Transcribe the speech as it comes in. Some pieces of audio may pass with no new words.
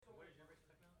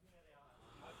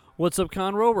What's up,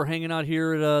 Conroe? We're hanging out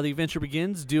here at The Adventure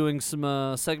Begins, doing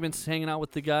some segments, hanging out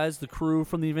with the guys, the crew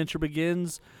from The Adventure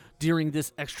Begins during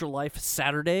this Extra Life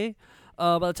Saturday.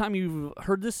 By the time you've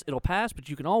heard this, it'll pass, but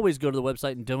you can always go to the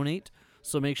website and donate.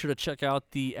 So make sure to check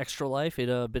out the Extra Life.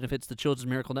 It benefits the Children's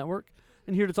Miracle Network.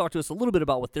 And here to talk to us a little bit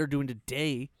about what they're doing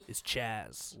today is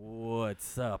Chaz.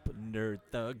 What's up, nerd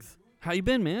thugs? How you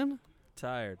been, man?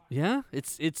 Tired. Yeah,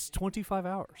 it's 25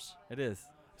 hours. It is.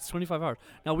 It's 25 hours.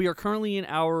 Now, we are currently in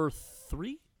hour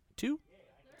 3? 2?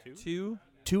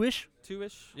 Two-ish?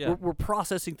 Two-ish? Yeah. We're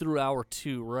processing through hour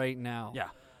 2 right now. Yeah.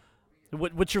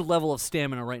 What's your level of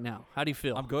stamina right now? How do you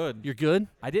feel? I'm good. You're good?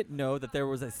 I didn't know that there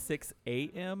was a 6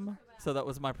 a.m., so that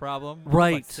was my problem.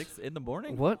 Right. Like 6 in the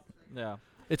morning? What? Yeah.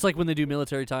 It's like when they do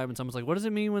military time and someone's like, what does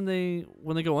it mean when they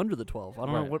go under the 12? I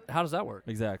don't know. Right. How does that work?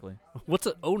 Exactly. What's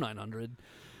a 0900?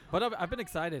 But I've been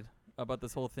excited about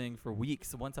this whole thing for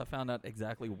weeks. Once I found out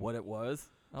exactly what it was,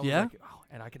 I was Yeah? like, oh,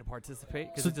 and I can participate?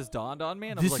 Because So it just dawned on me.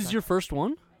 And I This was like, is your first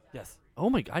one? Yes. Oh,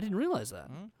 my God. I didn't realize that.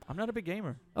 I'm not a big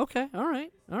gamer. Okay. All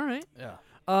right. Yeah.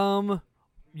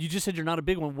 You just said you're not a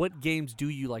big one. What games do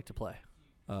you like to play?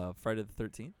 Friday the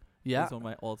 13th. Yeah. It's one of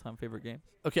my all-time favorite games.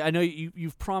 Okay, I know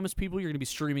you've promised people you're going to be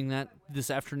streaming that this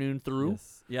afternoon through.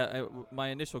 Yes. Yeah, my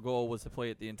initial goal was to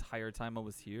play it the entire time I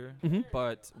was here. Mhm.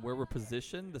 But where we're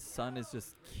positioned, the sun is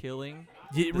just killing.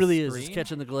 It the really is. It's screen.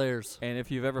 catching the glares. And if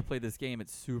you've ever played this game,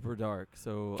 it's super dark.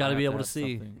 So Gotta I be have able to have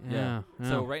see. something. Yeah,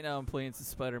 So yeah. right now I'm playing some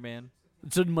Spider-Man.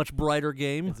 It's a much brighter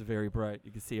game. It's very bright.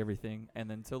 You can see everything. And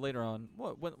then so later on,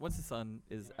 once the sun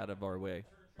is out of our way,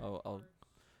 I'll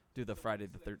do the Friday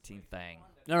the 13th thing.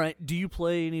 All right. Do you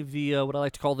play any of the what I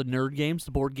like to call the nerd games,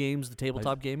 the board games, the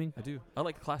tabletop gaming, I do. I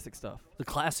like classic stuff. the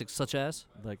classics such as?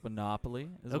 Like Monopoly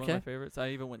is one of Okay. my favorites. I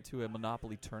even went to a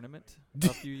Monopoly tournament a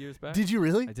few years back. Did you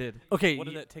really? I did. Okay. What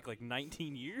did that take, like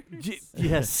 19 years?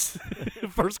 Yes.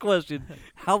 First question: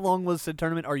 how long was the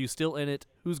tournament? Are you still in it?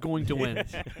 Who's going to win?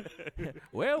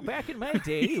 Well, back in my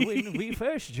day when we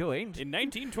first joined, In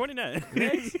 1929.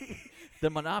 the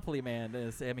Monopoly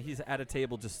man he's at a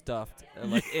table just stuffed,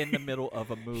 like in the middle of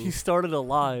a move. He started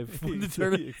alive when the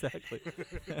tournament. Exactly.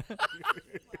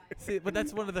 See, but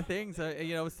that's one of the things.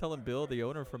 I was telling Bill, the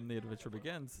owner from The Adventure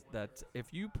Begins, that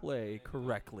if you play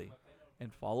correctly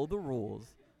and follow the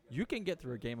rules, you can get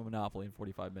through a game of Monopoly in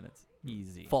 45 minutes.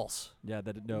 Easy. False. Yeah,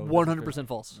 that no. 100%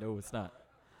 false. No, it's not.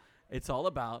 It's all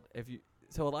about if you.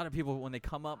 So a lot of people, when they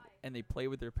come up and they play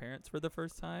with their parents for the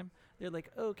first time, they're like,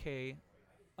 okay.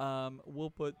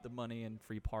 We'll put the money in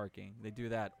free parking. They do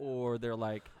that, or they're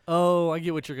like, Oh, I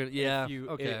get what you're gonna. Yeah. If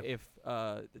Okay.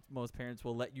 most parents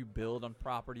will let you build on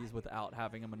properties without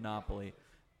having a monopoly,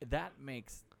 that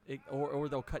makes it, or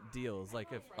they'll cut deals. Like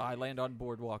if I land on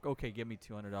Boardwalk, okay, give me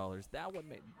 $200.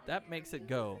 That makes it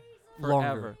go forever.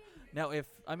 Longer. Now,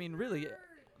 really,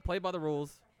 play by the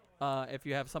rules. If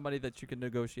you have somebody that you can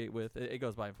negotiate with, it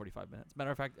goes by in 45 minutes. Matter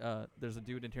of fact, there's a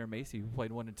dude in here, Macy, who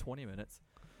played one in 20 minutes.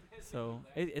 So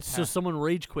it's So someone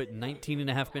rage quit in 19 and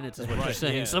a half minutes is what you're Right,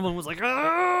 saying. yeah. Someone was like,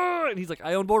 ah! And he's like,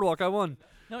 I own Boardwalk, I won.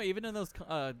 no, even in those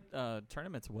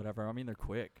tournaments or whatever. I mean, they're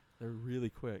quick. They're really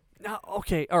quick. Now,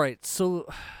 okay, all right. So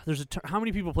there's how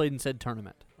many people played in said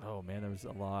tournament? Oh man, there was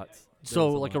a lot.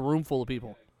 So like a room full of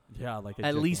people, yeah, like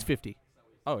at least 50.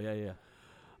 Oh yeah.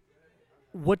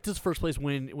 What does first place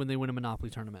win when they win a Monopoly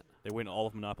tournament? They win all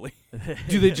of Monopoly.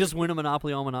 Do they just win a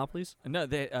Monopoly on Monopolies? No,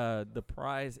 the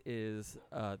prize is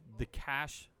the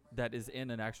cash that is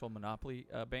in an actual Monopoly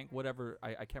bank. Whatever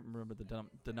I can't remember the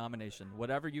denomination.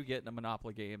 Whatever you get in a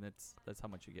Monopoly game, that's how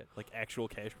much you get. Like actual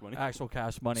cash money. Actual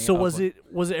cash money. So of was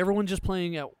what- it everyone just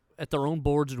playing at their own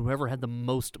boards, and whoever had the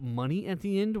most money at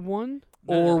the end won,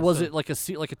 No, or was so it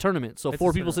like a tournament? So It's a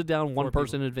 4 people tournament. sit down, 1 4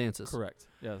 person people. advances. Correct.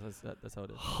 Yeah, that's how it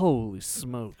is. Holy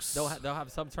smokes! They'll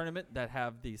have some tournament that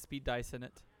have the speed dice in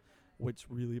it, which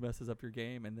really messes up your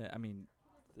game. And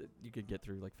you could get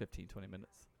through like 15, 20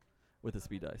 minutes with the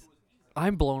speed dice.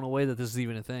 I'm blown away that this is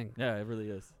even a thing. Yeah, it really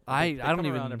is. I They don't come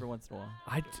even. around every once in a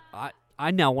while. I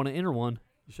now want to enter one.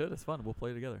 You should. It's fun. We'll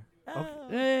play together.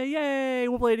 Hey, yay!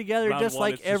 We'll play together, Round just one,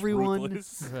 like it's just everyone,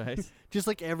 ruthless. Right. just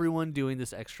like everyone doing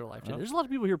this Extra Life. Yep. There's a lot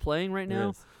of people here playing right There now.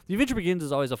 is. The Adventure Begins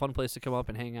is always a fun place to come up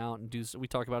and hang out and do. We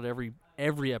talk about it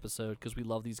every episode because we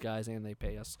love these guys and they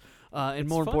pay us. And It's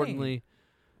more funny. importantly,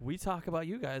 We talk about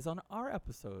you guys on our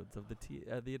episodes of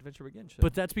the Adventure Begins show.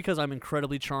 but that's because I'm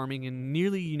incredibly charming and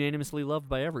nearly unanimously loved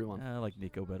by everyone. I like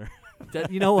Nico better.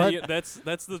 You know what? Yeah, that's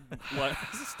the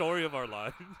story of our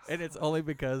lives. And it's only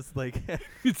because, like,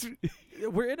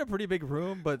 we're in a pretty big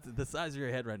room, but the size of your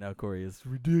head right now, Corey, is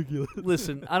ridiculous.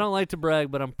 Listen, I don't like to brag,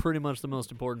 but I'm pretty much the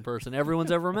most important person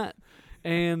everyone's ever met.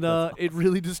 And it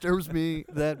really disturbs me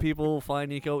that people find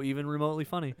Nico even remotely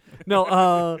funny.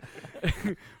 No,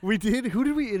 we did. Who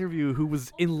did we interview who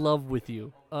was in love with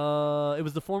you? It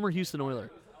was the former Houston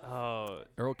Oiler.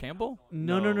 Earl Campbell?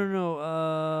 No.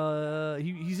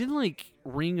 He's in like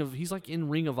he's like in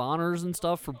Ring of Honors and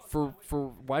stuff for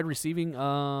wide receiving.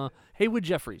 Haywood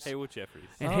Jeffries. Haywood Jeffries.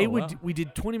 And Oh, Haywood, wow. we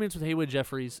did 20 minutes with Haywood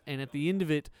Jeffries, and at the end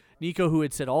of it, Nico, who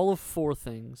had said all of 4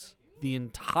 things the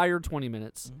entire 20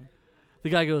 minutes, the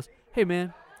guy goes, "Hey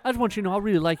man, I just want you to know I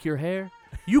really like your hair.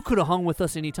 You could have hung with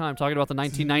us anytime," talking about the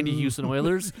 1990 Houston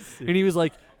Oilers. And he was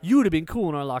like, "You would have been cool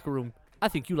in our locker room. I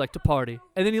think you like to party."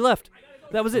 And then he left.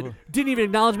 That was it. Didn't even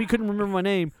acknowledge me, couldn't remember my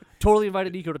name. Totally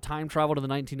invited Nico to time travel to the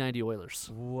 1990 Oilers.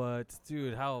 What?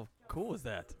 Dude, how cool is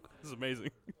that? This is amazing.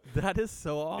 That is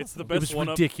so awesome. It's the It best was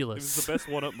one-up. ridiculous. It was the best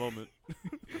one-up moment.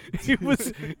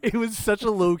 it was such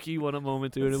a low-key one-up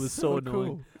moment, too, and it was so annoying.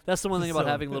 cool. That's the one thing about So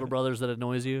having little good. brothers that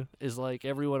annoys you, is like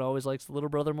everyone always likes the little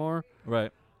brother more,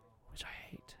 Right. which I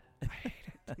hate. I hate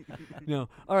it. No.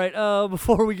 All right,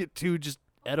 before we get too just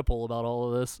Oedipal about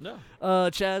all of this, No.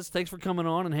 Chaz, thanks for coming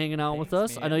on and hanging out with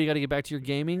us. Thanks, I know man. you got to get back to your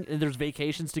gaming, and there's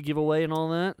vacations to give away and all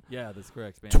that. Yeah, that's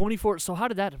correct, man. 24. So how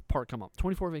did that part come up?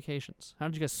 24 vacations. How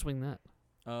did you guys swing that?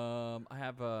 I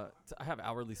have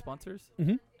hourly sponsors,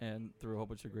 Mm-hmm. and through a whole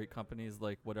bunch of great companies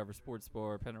like Whatever Sports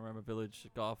Bar, Panorama Village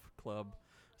Golf Club,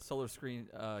 Solar Screen,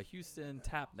 Houston,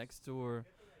 Tap next door,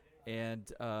 and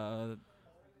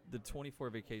the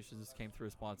 24 vacations came through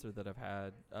a sponsor that I've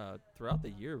had throughout the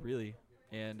year, really.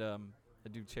 And I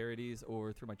do charities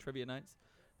or through my trivia nights.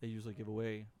 They usually give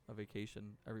away a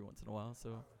vacation every once in a while,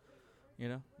 so. You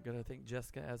know, gotta thank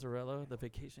Jessica Azzarello, the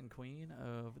vacation queen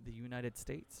of the United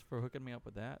States, for hooking me up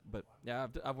with that. But yeah,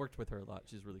 I've worked with her a lot.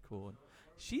 She's really cool, and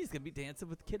she's gonna be dancing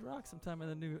with Kid Rock sometime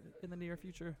in the near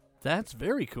future. That's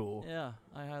very cool. Yeah,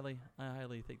 I highly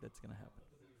think that's gonna happen.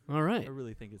 All right. I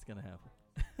really think it's gonna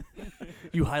happen.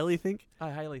 You highly think?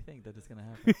 I highly think that it's gonna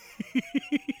happen.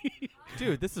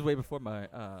 Dude, this is way before my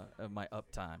my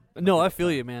up time. No, My I up feel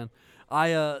time. you, man.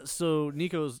 So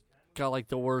Nico's got like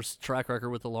the worst track record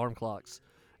with alarm clocks,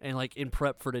 and like in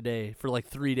prep for today, for like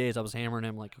 3 days, I was hammering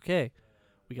him like, okay,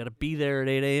 we got to be there at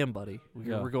 8 a.m., buddy.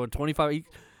 Yeah. We're going 25.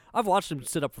 I've watched him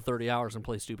sit up for 30 hours and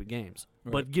play stupid games,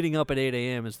 Right. but getting up at 8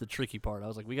 a.m. is the tricky part. I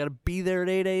was like, we got to be there at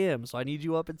 8 a.m., so I need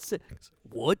you up at 6.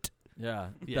 What? Yeah,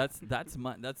 Yeah. that's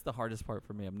the hardest part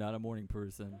for me. I'm not a morning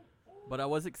person, but I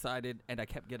was excited, and I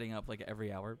kept getting up like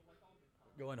every hour,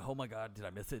 going, "Oh my God, did I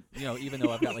miss it?" You know, even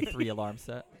though I've got like 3 alarms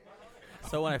set.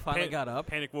 So when I finally got up,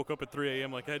 Panic woke up at 3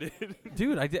 a.m. like I did.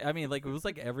 dude, I did. I mean, like it was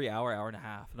like every hour and a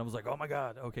half, and I was like, "Oh my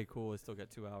God, okay, cool. I still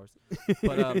got 2 hours."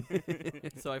 But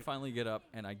so I finally get up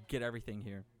and I get everything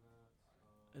here.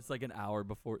 It's like an hour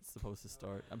before it's supposed to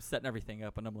start. I'm setting everything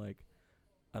up, and I'm like,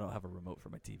 I don't have a remote for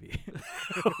my TV.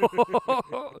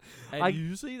 And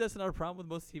usually that's not a problem with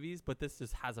most TVs, but this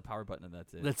just has a power button and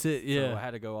that's it. That's it, So yeah. I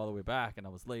had to go all the way back, and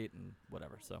I was late and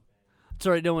whatever. So It's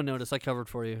all right. No one noticed. I covered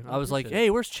for you. I I was like, appreciate it. hey,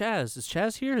 where's Chaz? Is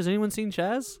Chaz here? Has anyone seen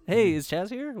Chaz? Hey, is Chaz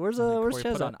here? Where's and then where's Corey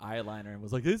Chaz put at? on eyeliner and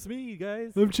was like, "It's me,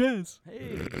 guys." I'm Chaz.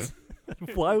 Hey.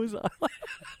 Why was I?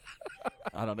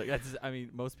 I don't know. I mean,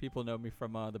 most people know me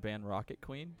from the band Rocket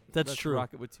Queen. That's true.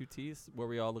 Rocket with 2 T's, where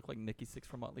we all look like Nikki Sixx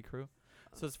from Motley Crue.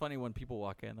 So it's funny when people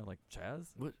walk in, they're like, "Chaz?"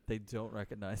 What? They don't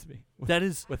recognize me That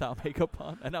is. without makeup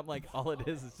on, and I'm like, all it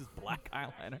is just black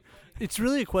eyeliner. It's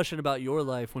really a question about your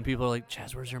life when people are like,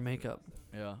 Chaz, where's your makeup?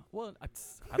 Yeah. Well,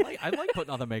 I like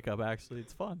putting on the makeup. Actually,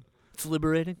 it's fun. It's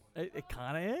liberating. It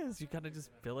kind of is. You kind of just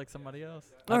feel like somebody else.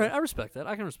 All right, I respect that.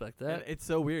 I can respect And that. it's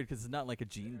so weird because it's not like a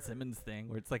Gene Simmons thing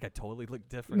where it's like I totally look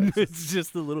different. It's just It's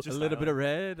just a little. a little bit of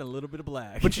red, a little bit of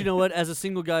black. But you know what? As a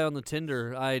single guy on the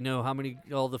Tinder, I know how many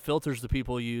all the filters the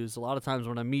people use. A lot of times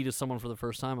when I meet someone for the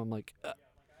first time, I'm like,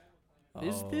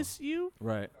 "Is Oh, this you?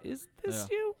 right? Is this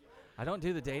Yeah. you?" I don't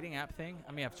do the dating app thing.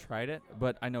 I mean, I've tried it,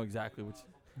 but I know exactly which.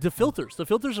 The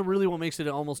filters are really what makes it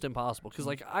almost impossible. Because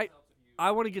like I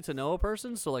want to get to know a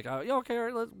person, so like, yeah, okay, all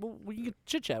right, we can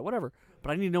chit chat, whatever.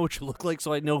 But I need to know what you look like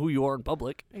so I know who you are in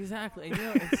public. Exactly. And, you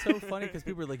know, it's so funny because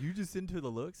people are like, "You just into the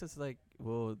looks?" It's like,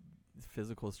 well,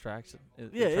 physical attraction.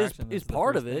 Yeah, attraction it's is the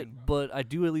part first of it, thing. but I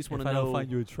do at least want If to I know. don't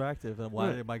find you attractive, then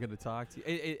why Yeah. am I going to talk to you?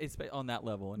 It's on that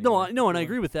level. No, anyway. no, and I Yeah.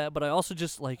 agree with that. But I also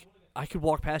just like I could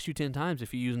walk past you 10 times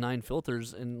if you use 9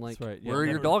 filters and like, That's right, yeah, where are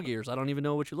your never- dog ears? I don't even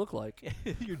know what you look like.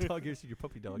 Your dog ears and your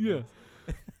puppy dog. Yeah. ears.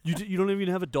 You don't even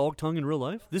have a dog tongue in real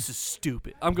life? This is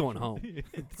stupid. I'm going home.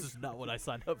 This is not what I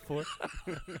signed up for.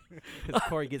 Because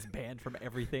Corey gets banned from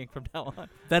everything from now on.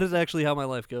 That is actually how my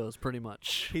life goes, pretty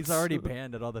much. He's already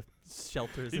banned at all the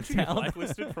shelters in Didn't you get town.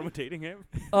 blacklisted from a dating app?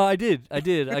 I did. I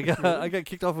got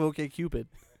kicked off of OkCupid.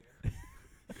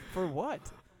 For what?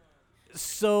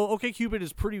 So OkCupid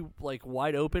is pretty like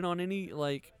wide open on any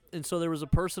like, and so there was a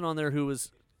person on there who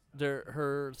was there.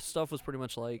 Her stuff was pretty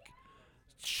much like,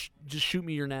 just shoot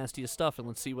me your nastiest stuff and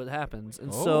let's see what happens.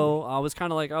 And so I was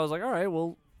kind of like, all right,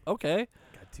 well, okay.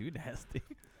 Got too nasty.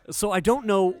 So I don't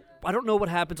know what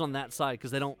happens on that side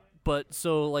because they don't. But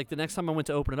so like the next time I went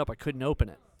to open it up, I couldn't open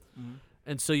it. Mm-hmm.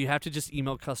 And so you have to just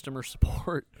email customer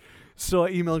support. So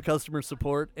I emailed customer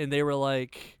support, and they were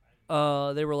like,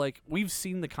 we've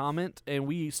seen the comment, and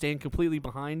we stand completely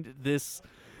behind this.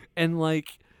 And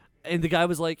like, and the guy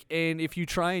was like, and if you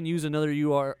try and use another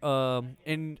URL,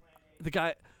 and the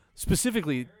guy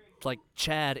specifically, like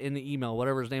Chad in the email,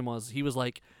 whatever his name was, he was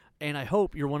like, and I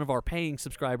hope you're one of our paying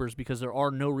subscribers because there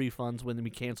are no refunds when we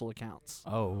cancel accounts.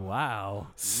 Oh, wow.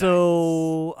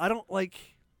 So I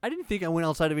didn't think I went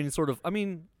outside of any sort of. I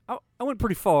mean, I went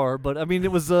pretty far, but I mean,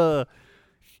 it was a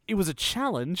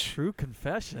challenge. True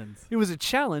confessions. It was a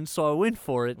challenge, so I went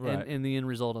for it, Right. and the end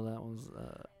result of that was.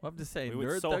 I'm just saying, We Nerd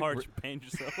went so Thug hard Ra- you pained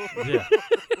yourself. yeah.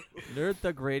 Nerd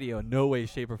Thug Radio, no way,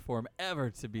 shape, or form ever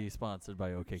to be sponsored by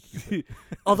OkCupid.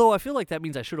 Although I feel like that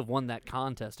means I should have won that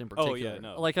contest in Oh, particular. yeah,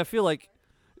 no. Like I feel like,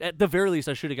 at the very least,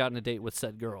 I should have gotten a date with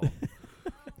said girl.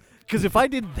 Because if I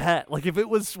did that, like if it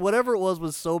was whatever it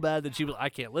was so bad that she was, I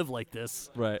can't live like this.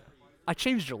 Right. I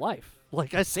changed her life.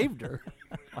 Like I saved her.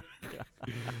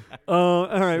 All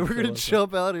right, we're gonna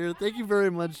jump out here. Thank you very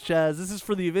much, Chaz. This is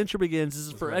for The Adventure Begins. This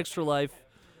is for right. Extra Life.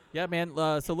 Yeah, man.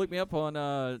 So look me up on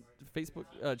Facebook,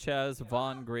 Chaz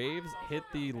Von Graves. Hit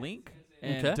the link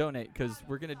and Okay. donate because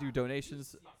we're gonna do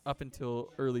donations up until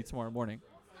early tomorrow morning.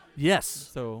 Yes.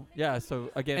 So yeah.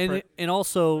 So again, And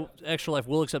also, Extra Life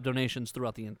will accept donations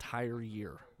throughout the entire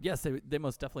year. yes, they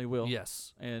most definitely will.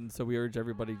 Yes. And so we urge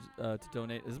everybody to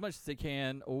donate as much as they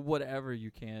can or whatever you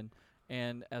can.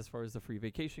 And as far as the free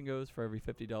vacation goes, for every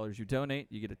 $50 you donate,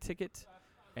 you get a ticket.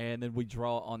 And then we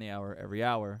draw on the hour every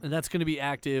hour. And that's going to be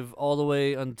active all the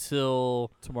way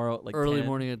until Tomorrow, like early 10.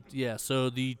 morning. Yeah. So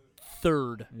the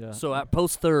 3rd. Yeah. So at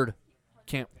post 3rd,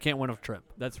 can't win a trip.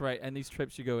 That's right. And these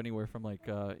trips, you go anywhere from like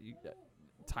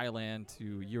Thailand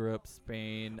to Europe,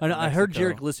 Spain. I know, I heard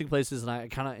Mexico. Jarek listing places,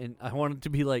 and I wanted to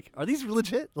be like, are these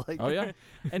legit? Like, Oh yeah,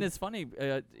 and it's funny.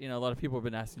 A lot of people have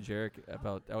been asking Jarek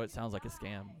about. Oh, it sounds like a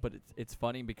scam, but it's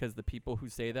funny because the people who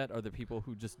say that are the people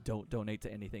who just don't donate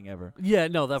to anything ever. Yeah.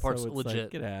 No, that part's So it's legit. Like,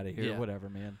 get out of here, Yeah. whatever,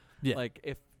 man. Yeah. Like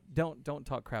if don't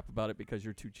talk crap about it because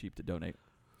you're too cheap to donate.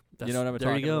 That's, You know what I'm there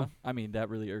talking you go. about? I mean, that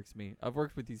really irks me. I've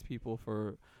worked with these people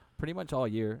for pretty much all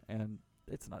year, and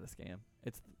it's not a scam.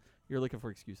 You're looking for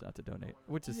an excuse not to donate,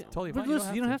 which is totally But fine.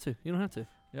 listen, you don't have to. You don't have to.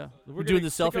 Yeah, We're doing the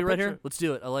selfie right here. Let's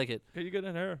do it. I like it. Can you get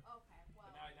in here?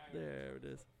 There it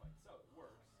is.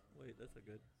 Wait, that's a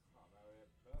good.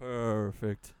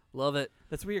 Perfect. Love it.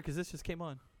 That's weird because this just came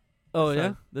on. Oh This yeah.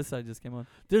 side- this side just came on.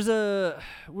 There's a.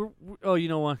 Oh, you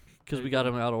know what? Because There we you got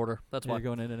go. them out of order. That's You're why.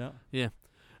 going in and out.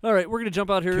 All right, we're gonna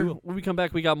jump out here. Cool. When we come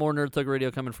back, we got more Nerd Thug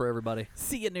Radio coming for everybody.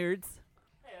 See ya, nerds.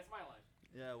 Hey, that's my line.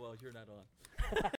 Yeah, well, you're not on.